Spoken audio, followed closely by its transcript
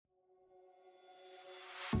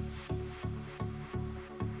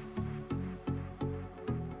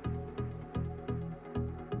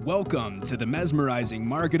Welcome to the Mesmerizing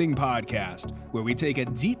Marketing Podcast, where we take a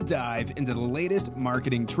deep dive into the latest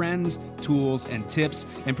marketing trends, tools, and tips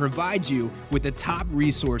and provide you with the top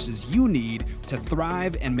resources you need to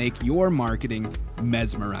thrive and make your marketing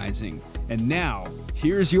mesmerizing. And now,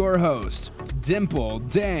 here's your host, Dimple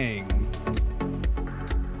Dang.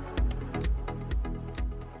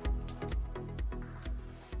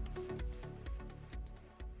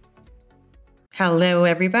 Hello,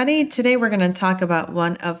 everybody. Today we're going to talk about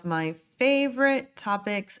one of my favorite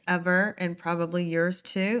topics ever, and probably yours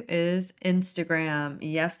too, is Instagram.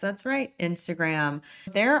 Yes, that's right, Instagram.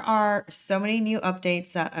 There are so many new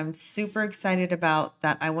updates that I'm super excited about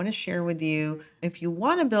that I want to share with you if you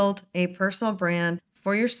want to build a personal brand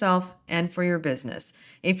for yourself and for your business.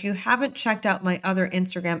 If you haven't checked out my other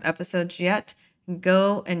Instagram episodes yet,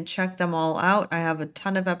 go and check them all out. I have a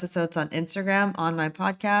ton of episodes on Instagram on my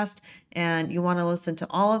podcast, and you want to listen to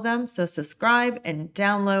all of them. So subscribe and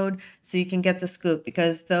download so you can get the scoop,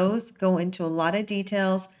 because those go into a lot of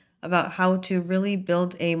details about how to really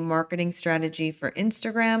build a marketing strategy for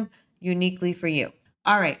Instagram uniquely for you.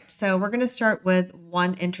 All right, so we're going to start with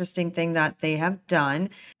one interesting thing that they have done.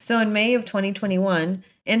 So in May of 2021,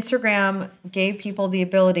 Instagram gave people the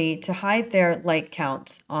ability to hide their like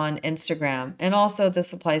counts on Instagram. And also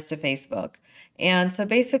this applies to Facebook. And so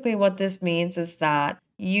basically what this means is that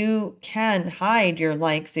you can hide your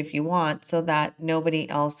likes if you want so that nobody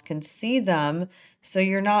else can see them. So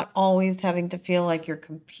you're not always having to feel like you're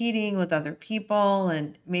competing with other people.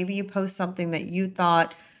 And maybe you post something that you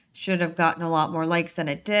thought should have gotten a lot more likes than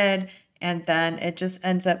it did. And then it just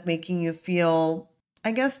ends up making you feel,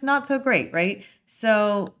 I guess, not so great, right?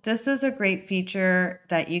 So this is a great feature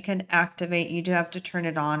that you can activate. You do have to turn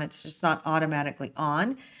it on. It's just not automatically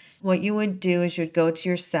on. What you would do is you'd go to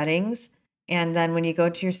your settings. And then when you go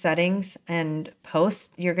to your settings and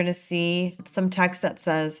post, you're going to see some text that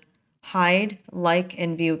says hide, like,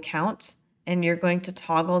 and view counts. And you're going to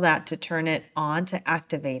toggle that to turn it on to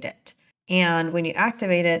activate it. And when you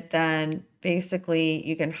activate it, then basically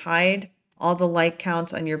you can hide all the like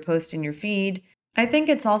counts on your post in your feed. I think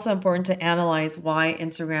it's also important to analyze why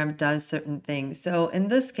Instagram does certain things. So in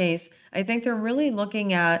this case, I think they're really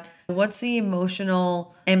looking at what's the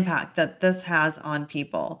emotional impact that this has on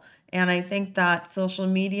people. And I think that social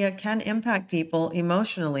media can impact people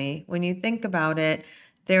emotionally. When you think about it,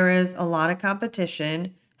 there is a lot of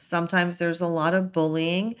competition. Sometimes there's a lot of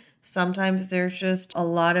bullying. Sometimes there's just a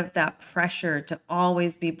lot of that pressure to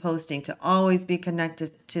always be posting, to always be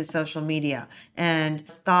connected to social media, and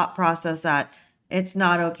thought process that it's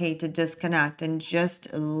not okay to disconnect and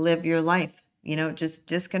just live your life. Just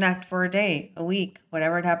disconnect for a day, a week,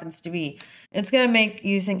 whatever it happens to be. It's going to make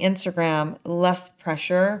using Instagram less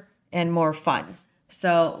pressure and more fun.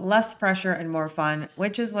 So less pressure and more fun,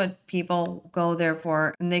 which is what people go there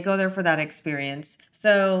for, and they go there for that experience.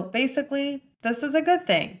 So basically, this is a good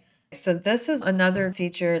thing. So this is another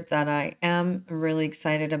feature that I am really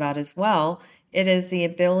excited about as well. It is the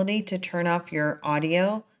ability to turn off your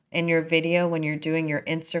audio and your video when you're doing your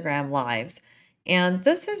Instagram lives. And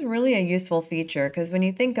this is really a useful feature because when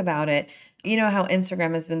you think about it, you know how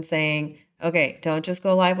Instagram has been saying, okay, don't just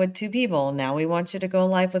go live with 2 people. Now we want you to go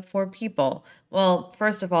live with 4 people. Well,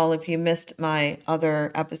 first of all, if you missed my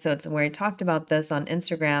other episodes where I talked about this on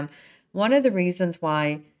Instagram, one of the reasons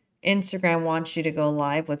why Instagram wants you to go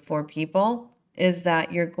live with 4 people is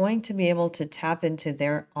that you're going to be able to tap into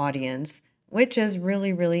their audience, which is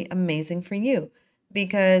really, really amazing for you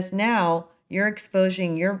because now you're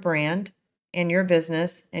exposing your brand and your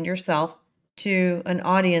business and yourself to an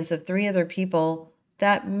audience of 3 other people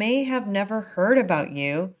that may have never heard about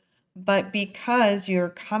you, but because you're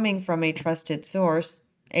coming from a trusted source,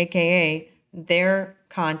 aka their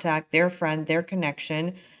contact, their friend, their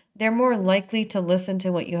connection, they're more likely to listen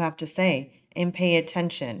to what you have to say and pay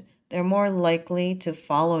attention. They're more likely to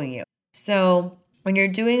follow you. So when you're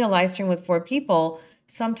doing a live stream with 4 people,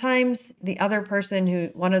 sometimes the other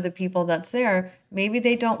person one of the people that's there, maybe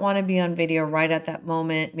they don't want to be on video right at that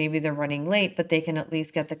moment. Maybe they're running late, but they can at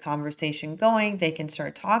least get the conversation going. They can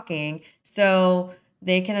start talking. So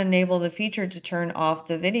they can enable the feature to turn off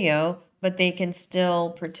the video, but they can still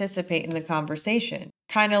participate in the conversation.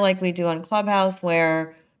 Kind of like we do on Clubhouse,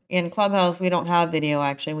 where in Clubhouse, we don't have video,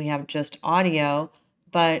 actually. We have just audio,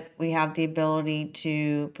 but we have the ability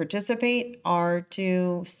to participate or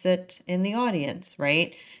to sit in the audience,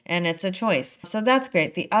 right? And it's a choice. So that's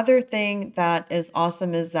great. The other thing that is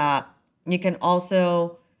awesome is that you can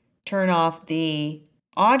also turn off the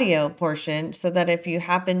audio portion so that if you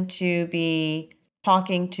happen to be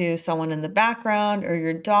talking to someone in the background, or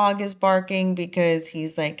your dog is barking because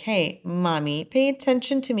he's like, hey, mommy, pay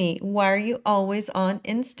attention to me. Why are you always on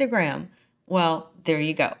Instagram? Well, there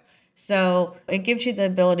you go. So it gives you the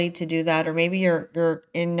ability to do that, or maybe you're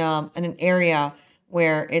in an area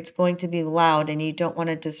where it's going to be loud and you don't want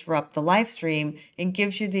to disrupt the live stream. It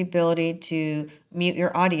gives you the ability to mute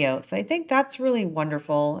your audio. So I think that's really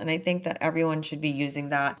wonderful, and I think that everyone should be using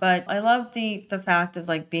that. But I love the fact of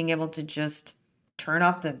like being able to just turn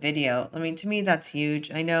off the video. I mean, to me, that's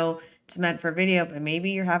huge. I know it's meant for video, but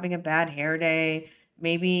maybe you're having a bad hair day.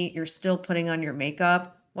 Maybe you're still putting on your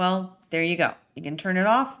makeup. Well, there you go. You can turn it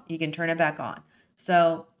off, you can turn it back on.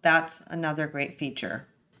 So that's another great feature.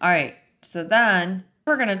 All right. So then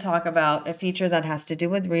we're going to talk about a feature that has to do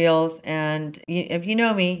with Reels. And if you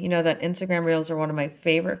know me, you know that Instagram Reels are one of my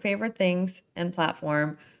favorite things and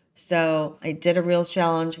platform. So I did a Reels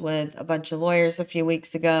challenge with a bunch of lawyers a few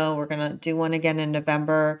weeks ago. We're going to do one again in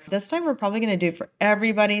November. This time we're probably going to do it for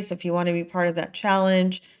everybody. So if you want to be part of that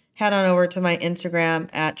challenge, head on over to my Instagram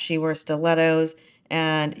at SheWearsStilettos,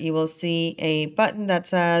 and you will see a button that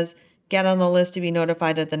says get on the list to be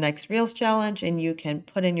notified of the next Reels challenge, and you can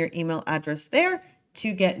put in your email address there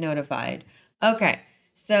to get notified. Okay,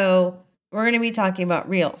 so we're going to be talking about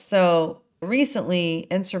Reels. So recently,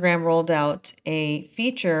 Instagram rolled out a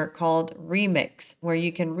feature called Remix, where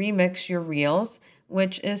you can remix your Reels,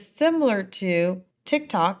 which is similar to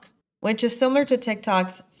TikTok, which is similar to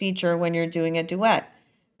TikTok's feature when you're doing a duet.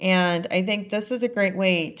 And I think this is a great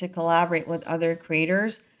way to collaborate with other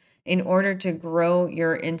creators in order to grow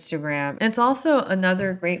your Instagram. And it's also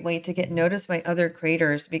another great way to get noticed by other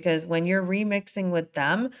creators, because when you're remixing with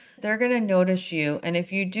them, they're going to notice you. And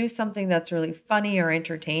if you do something that's really funny or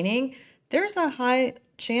entertaining, there's a high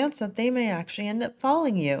chance that they may actually end up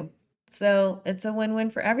following you. So it's a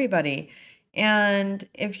win-win for everybody. And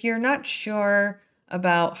if you're not sure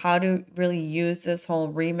about how to really use this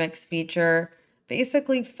whole remix feature,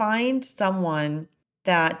 basically find someone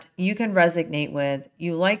that you can resonate with.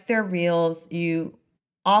 You like their reels, you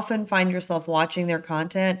often find yourself watching their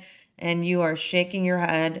content and you are shaking your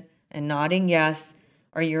head and nodding yes,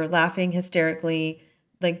 or you're laughing hysterically.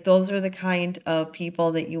 Like, those are the kind of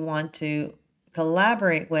people that you want to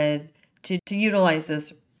collaborate with to utilize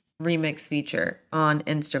this remix feature on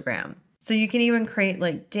Instagram. So you can even create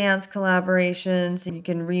like dance collaborations. You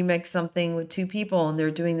can remix something with two people and they're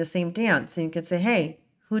doing the same dance, and you could say, hey,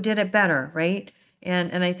 who did it better, right?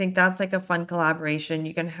 And I think that's like a fun collaboration.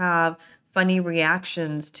 You can have funny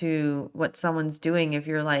reactions to what someone's doing if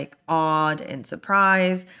you're like awed and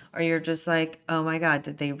surprised, or you're just like, oh my God,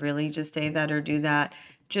 did they really just say that or do that?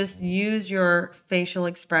 Just use your facial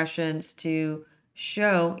expressions to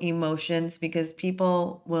show emotions, because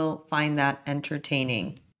people will find that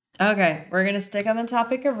entertaining. Okay, we're going to stick on the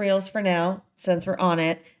topic of Reels for now, since we're on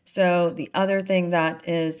it. So the other thing that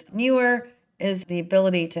is newer is the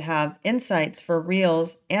ability to have insights for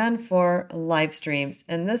Reels and for live streams.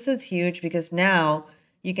 And this is huge because now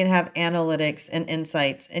you can have analytics and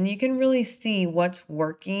insights, and you can really see what's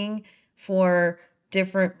working for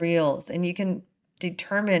different Reels, and you can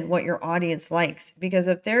determine what your audience likes. Because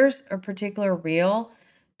if there's a particular Reel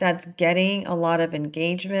that's getting a lot of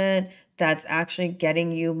engagement, that's actually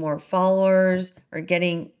getting you more followers, or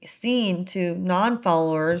getting seen to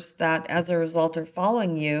non-followers that as a result are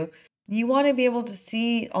following you, you want to be able to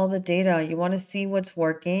see all the data. You want to see what's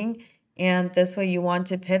working. And this way you want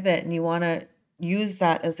to pivot, and you want to use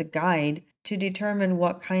that as a guide to determine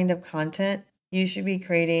what kind of content you should be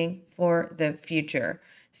creating for the future.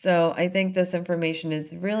 So I think this information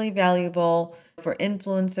is really valuable for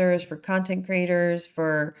influencers, for content creators,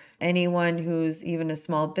 for anyone who's even a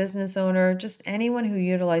small business owner, just anyone who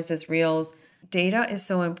utilizes Reels. Data is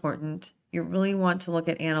so important. You really want to look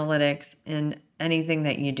at analytics in anything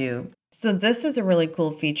that you do. So this is a really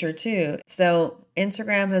cool feature too. So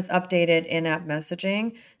Instagram has updated in-app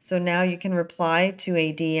messaging. So now you can reply to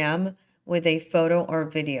a DM with a photo or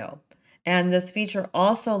video. And this feature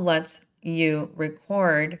also lets you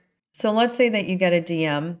record. So let's say that you get a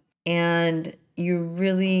DM and you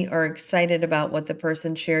really are excited about what the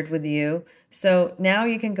person shared with you. So now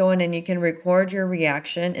you can go in and you can record your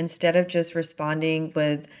reaction instead of just responding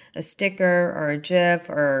with a sticker or a GIF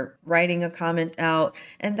or writing a comment out.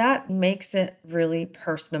 And that makes it really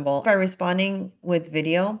personable. By responding with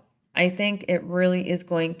video, I think it really is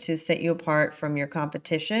going to set you apart from your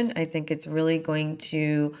competition. I think it's really going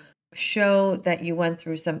to show that you went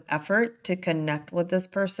through some effort to connect with this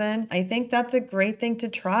person. I think that's a great thing to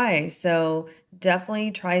try. So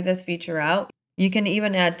definitely try this feature out. You can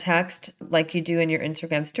even add text like you do in your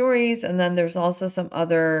Instagram stories. And then there's also some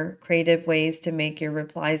other creative ways to make your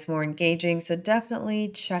replies more engaging. So definitely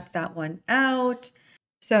check that one out.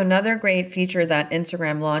 So another great feature that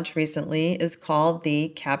Instagram launched recently is called the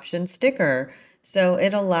caption sticker. So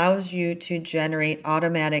it allows you to generate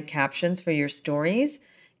automatic captions for your stories.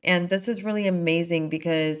 And this is really amazing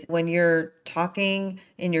because when you're talking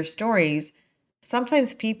in your stories,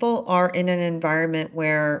 sometimes people are in an environment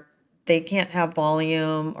where they can't have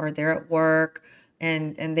volume or they're at work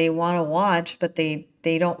and they want to watch, but they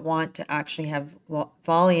don't want to actually have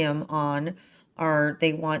volume on, or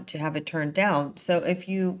they want to have it turned down. So if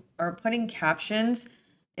you are putting captions,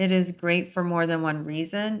 it is great for more than one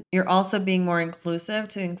reason. You're also being more inclusive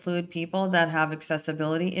to include people that have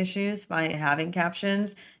accessibility issues by having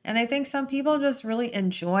captions. And I think some people just really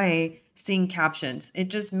enjoy seeing captions. It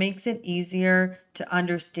just makes it easier to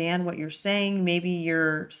understand what you're saying. Maybe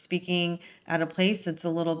you're speaking at a place that's a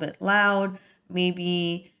little bit loud.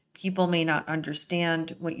 Maybe people may not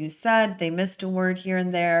understand what you said. They missed a word here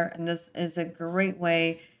and there. And this is a great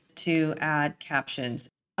way to add captions.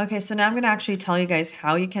 Okay, so now I'm going to actually tell you guys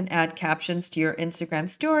how you can add captions to your Instagram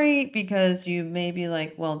story, because you may be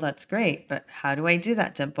like, well, that's great, but how do I do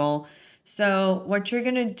that, Dimple? So what you're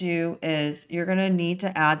going to do is you're going to need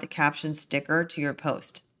to add the caption sticker to your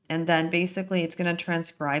post. And then basically it's going to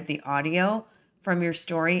transcribe the audio from your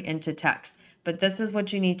story into text. But this is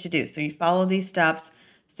what you need to do. So you follow these steps.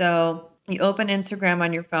 So you open Instagram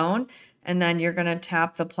on your phone, and then you're going to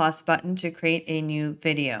tap the plus button to create a new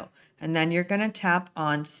video. And then you're going to tap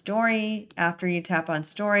on story. After you tap on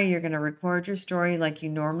story, you're going to record your story like you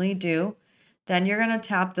normally do. Then you're going to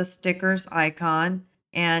tap the stickers icon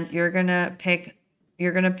and you're going to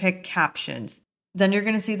pick captions. Then you're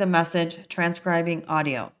going to see the message transcribing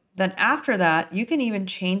audio. Then after that, you can even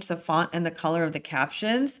change the font and the color of the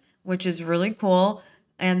captions, which is really cool.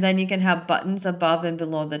 And then you can have buttons above and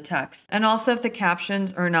below the text. And also, if the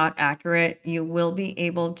captions are not accurate, you will be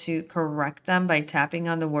able to correct them by tapping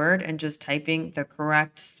on the word and just typing the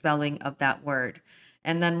correct spelling of that word.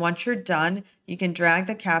 And then once you're done, you can drag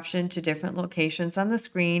the caption to different locations on the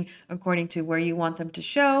screen according to where you want them to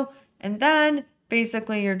show. And then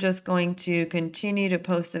basically, you're just going to continue to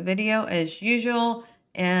post the video as usual.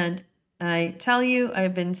 And I tell you,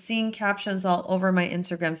 I've been seeing captions all over my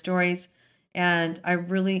Instagram stories, and I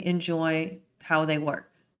really enjoy how they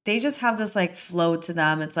work. They just have this like flow to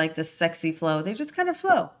them. It's like this sexy flow. They just kind of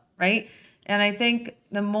flow, right? And I think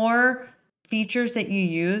the more features that you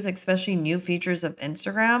use, especially new features of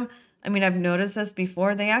Instagram, I mean, I've noticed this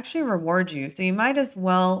before, they actually reward you. So you might as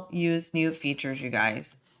well use new features, you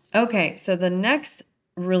guys. Okay, so the next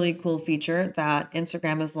really cool feature that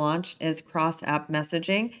Instagram has launched is cross-app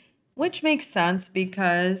messaging, which makes sense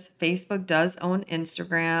because Facebook does own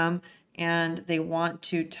Instagram and they want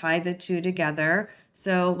to tie the two together.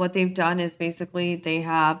 So what they've done is basically they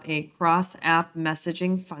have a cross-app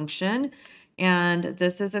messaging function. And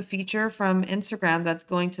this is a feature from Instagram that's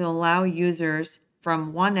going to allow users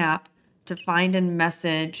from one app to find and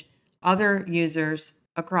message other users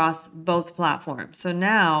across both platforms. So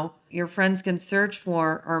now your friends can search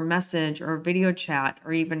for or message or video chat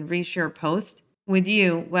or even reshare post with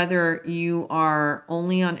you, whether you are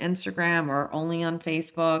only on Instagram or only on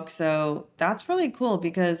Facebook. So that's really cool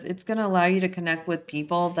because it's going to allow you to connect with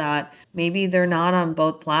people that maybe they're not on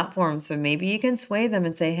both platforms, but maybe you can sway them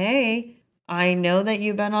and say, hey, I know that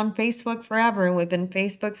you've been on Facebook forever and we've been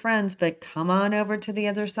Facebook friends, but come on over to the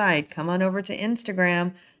other side. Come on over to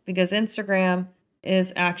Instagram, because Instagram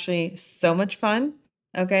is actually so much fun.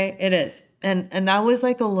 Okay, it is. And I was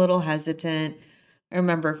like a little hesitant. I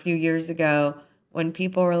remember a few years ago when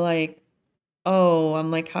people were like, oh,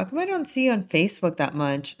 I'm like, how come I don't see you on Facebook that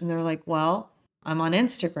much? And they're like, well, I'm on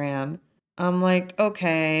Instagram. I'm like,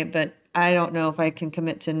 okay, but I don't know if I can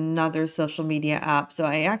commit to another social media app. So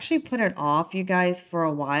I actually put it off, you guys, for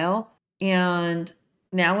a while. And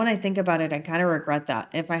now when I think about it, I kind of regret that.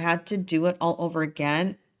 If I had to do it all over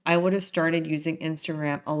again, I would have started using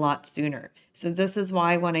Instagram a lot sooner. So this is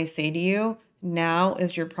why when I say to you, now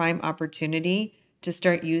is your prime opportunity to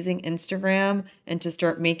start using Instagram and to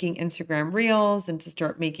start making Instagram reels and to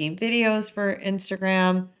start making videos for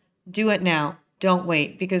Instagram. Do it now. Don't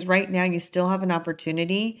wait, because right now you still have an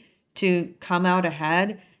opportunity to come out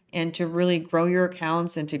ahead and to really grow your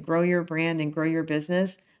accounts and to grow your brand and grow your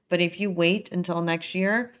business. But if you wait until next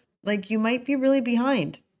year, like, you might be really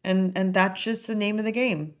behind. And that's just the name of the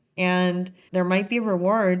game. And there might be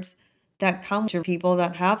rewards that come to people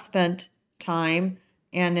that have spent time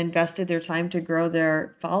and invested their time to grow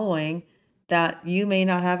their following that you may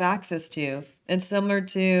not have access to. It's similar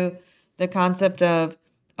to the concept of,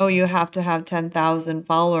 oh, you have to have 10,000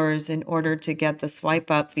 followers in order to get the swipe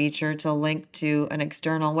up feature to link to an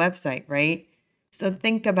external website, right? So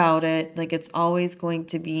think about it. Like it's always going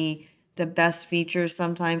to be the best features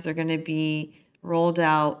sometimes are going to be rolled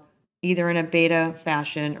out either in a beta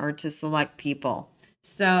fashion or to select people.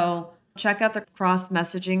 So check out the cross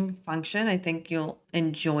messaging function. I think you'll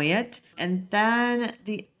enjoy it. And then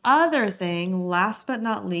the other thing, last but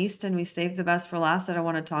not least, and we saved the best for last that I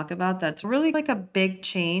want to talk about, that's really like a big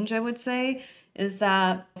change, I would say, is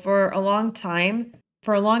that for a long time,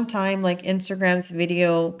 like Instagram's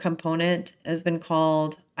video component has been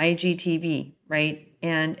called IGTV, right?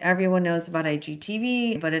 And everyone knows about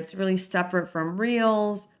IGTV, but it's really separate from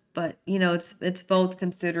Reels. But it's both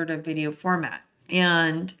considered a video format.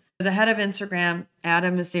 And the head of Instagram,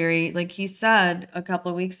 Adam Mosseri, like he said a couple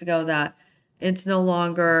of weeks ago that it's no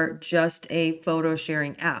longer just a photo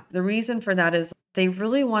sharing app. The reason for that is they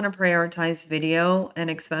really want to prioritize video and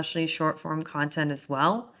especially short form content as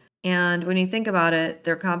well. And when you think about it,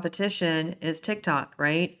 their competition is TikTok,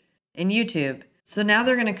 right? And YouTube. So now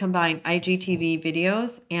they're going to combine IGTV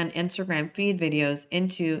videos and Instagram feed videos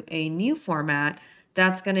into a new format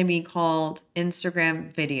that's going to be called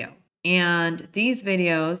Instagram Video. And these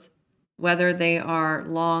videos, whether they are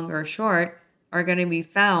long or short, are going to be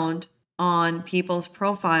found on people's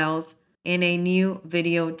profiles in a new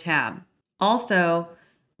video tab. Also,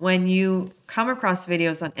 when you come across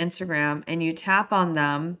videos on Instagram and you tap on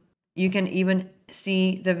them, you can even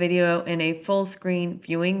see the video in a full screen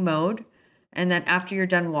viewing mode. And then after you're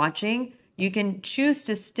done watching, you can choose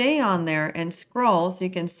to stay on there and scroll. So you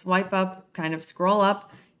can swipe up, kind of scroll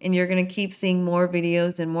up, and you're going to keep seeing more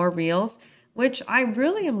videos and more reels, which I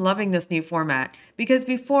really am loving this new format because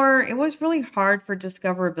before it was really hard for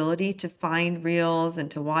discoverability to find reels and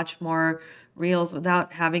to watch more reels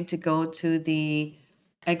without having to go to the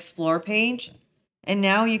explore page. And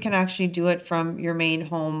now you can actually do it from your main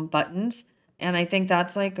home buttons. And I think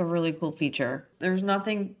that's like a really cool feature. There's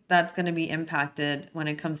nothing that's going to be impacted when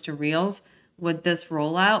it comes to reels with this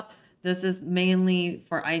rollout. This is mainly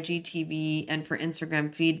for IGTV and for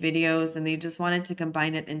Instagram feed videos, and they just wanted to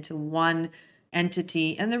combine it into one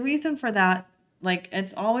entity. And the reason for that, like,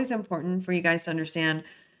 it's always important for you guys to understand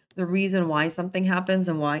the reason why something happens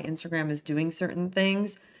and why Instagram is doing certain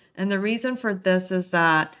things. And the reason for this is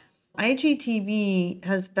that IGTV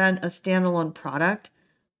has been a standalone product,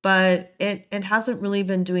 but it hasn't really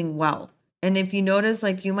been doing well. And if you notice,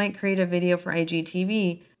 like, you might create a video for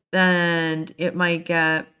IGTV, then it might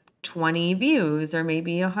get 20 views or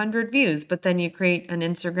maybe 100 views, but then you create an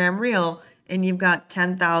Instagram reel and you've got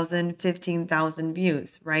 10,000, 15,000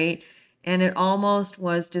 views, right? And it almost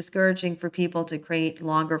was discouraging for people to create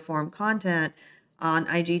longer form content on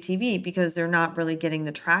IGTV because they're not really getting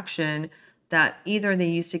the traction that either they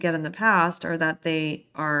used to get in the past or that they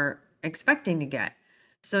are expecting to get.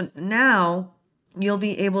 So now you'll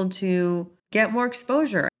be able to get more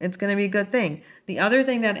exposure. It's going to be a good thing. The other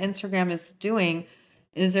thing that Instagram is doing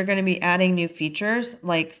is they're going to be adding new features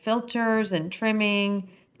like filters and trimming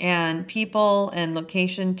and people and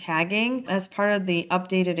location tagging as part of the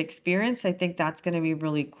updated experience. I think that's going to be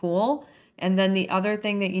really cool. And then the other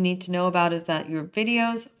thing that you need to know about is that your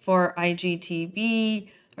videos for IGTV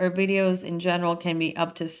or videos in general can be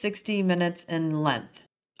up to 60 minutes in length.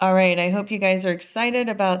 All right, I hope you guys are excited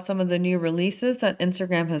about some of the new releases that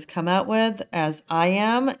Instagram has come out with, as I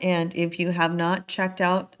am. And if you have not checked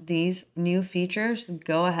out these new features,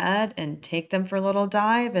 go ahead and take them for a little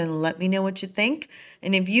dive and let me know what you think.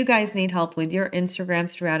 And if you guys need help with your Instagram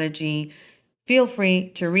strategy, feel free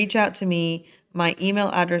to reach out to me. My email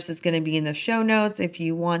address is going to be in the show notes. If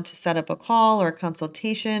you want to set up a call or a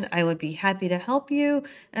consultation, I would be happy to help you.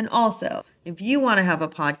 And also, if you want to have a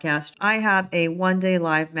podcast, I have a one-day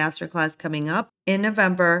live masterclass coming up in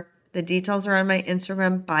November. The details are on my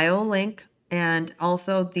Instagram bio link. And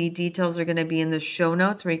also the details are going to be in the show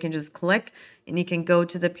notes where you can just click and you can go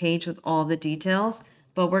to the page with all the details.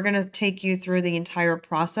 But we're going to take you through the entire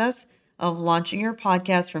process of launching your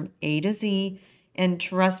podcast from A to Z. And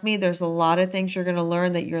trust me, there's a lot of things you're going to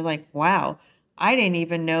learn that you're like, wow, I didn't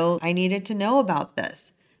even know I needed to know about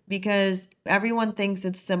this. Because everyone thinks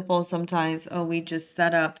it's simple sometimes. Oh, we just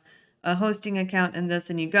set up a hosting account and this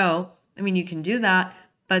and you go. I mean, you can do that,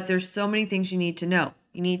 but there's so many things you need to know.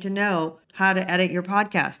 You need to know how to edit your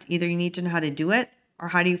podcast. Either you need to know how to do it or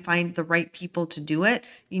how do you find the right people to do it.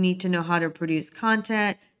 You need to know how to produce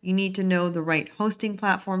content. You need to know the right hosting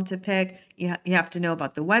platform to pick. You have to know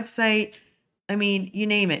about the website. I mean, you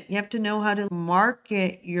name it. You have to know how to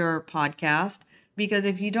market your podcast because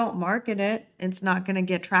if you don't market it, it's not going to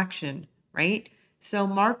get traction, right? So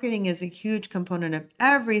marketing is a huge component of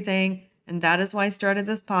everything. And that is why I started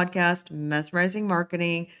this podcast, Mesmerizing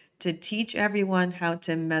Marketing, to teach everyone how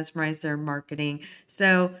to mesmerize their marketing.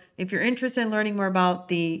 So if you're interested in learning more about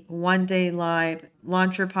the 1-day live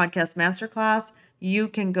Launch Your Podcast Masterclass, you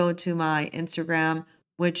can go to my Instagram,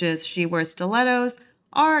 which is She Wears Stilettos,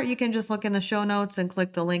 or you can just look in the show notes and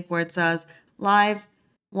click the link where it says live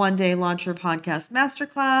 1-day Launch Your Podcast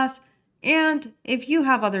Masterclass. And if you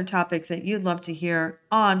have other topics that you'd love to hear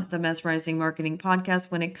on the Mesmerizing Marketing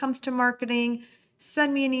Podcast when it comes to marketing,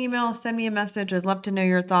 send me an email, send me a message. I'd love to know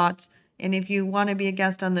your thoughts. And if you want to be a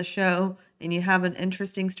guest on the show and you have an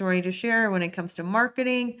interesting story to share when it comes to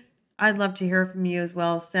marketing, I'd love to hear from you as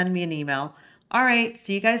well. Send me an email. All right,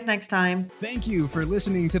 see you guys next time. Thank you for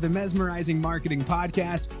listening to the Mesmerizing Marketing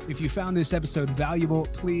Podcast. If you found this episode valuable,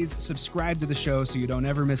 please subscribe to the show so you don't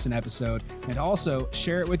ever miss an episode, and also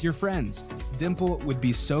share it with your friends. Dimple would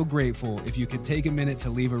be so grateful if you could take a minute to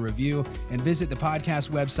leave a review and visit the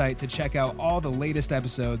podcast website to check out all the latest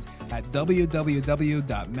episodes at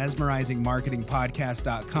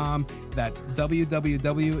www.mesmerizingmarketingpodcast.com. That's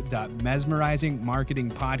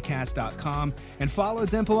www.mesmerizingmarketingpodcast.com. And follow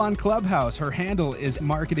Dimple on Clubhouse. Her handle is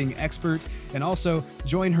Marketing Expert. And also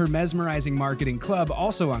join her Mesmerizing Marketing Club,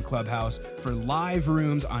 also on Clubhouse, for live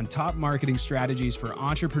rooms on top marketing strategies for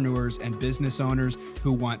entrepreneurs and business owners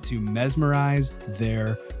who want to mesmerize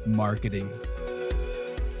their marketing.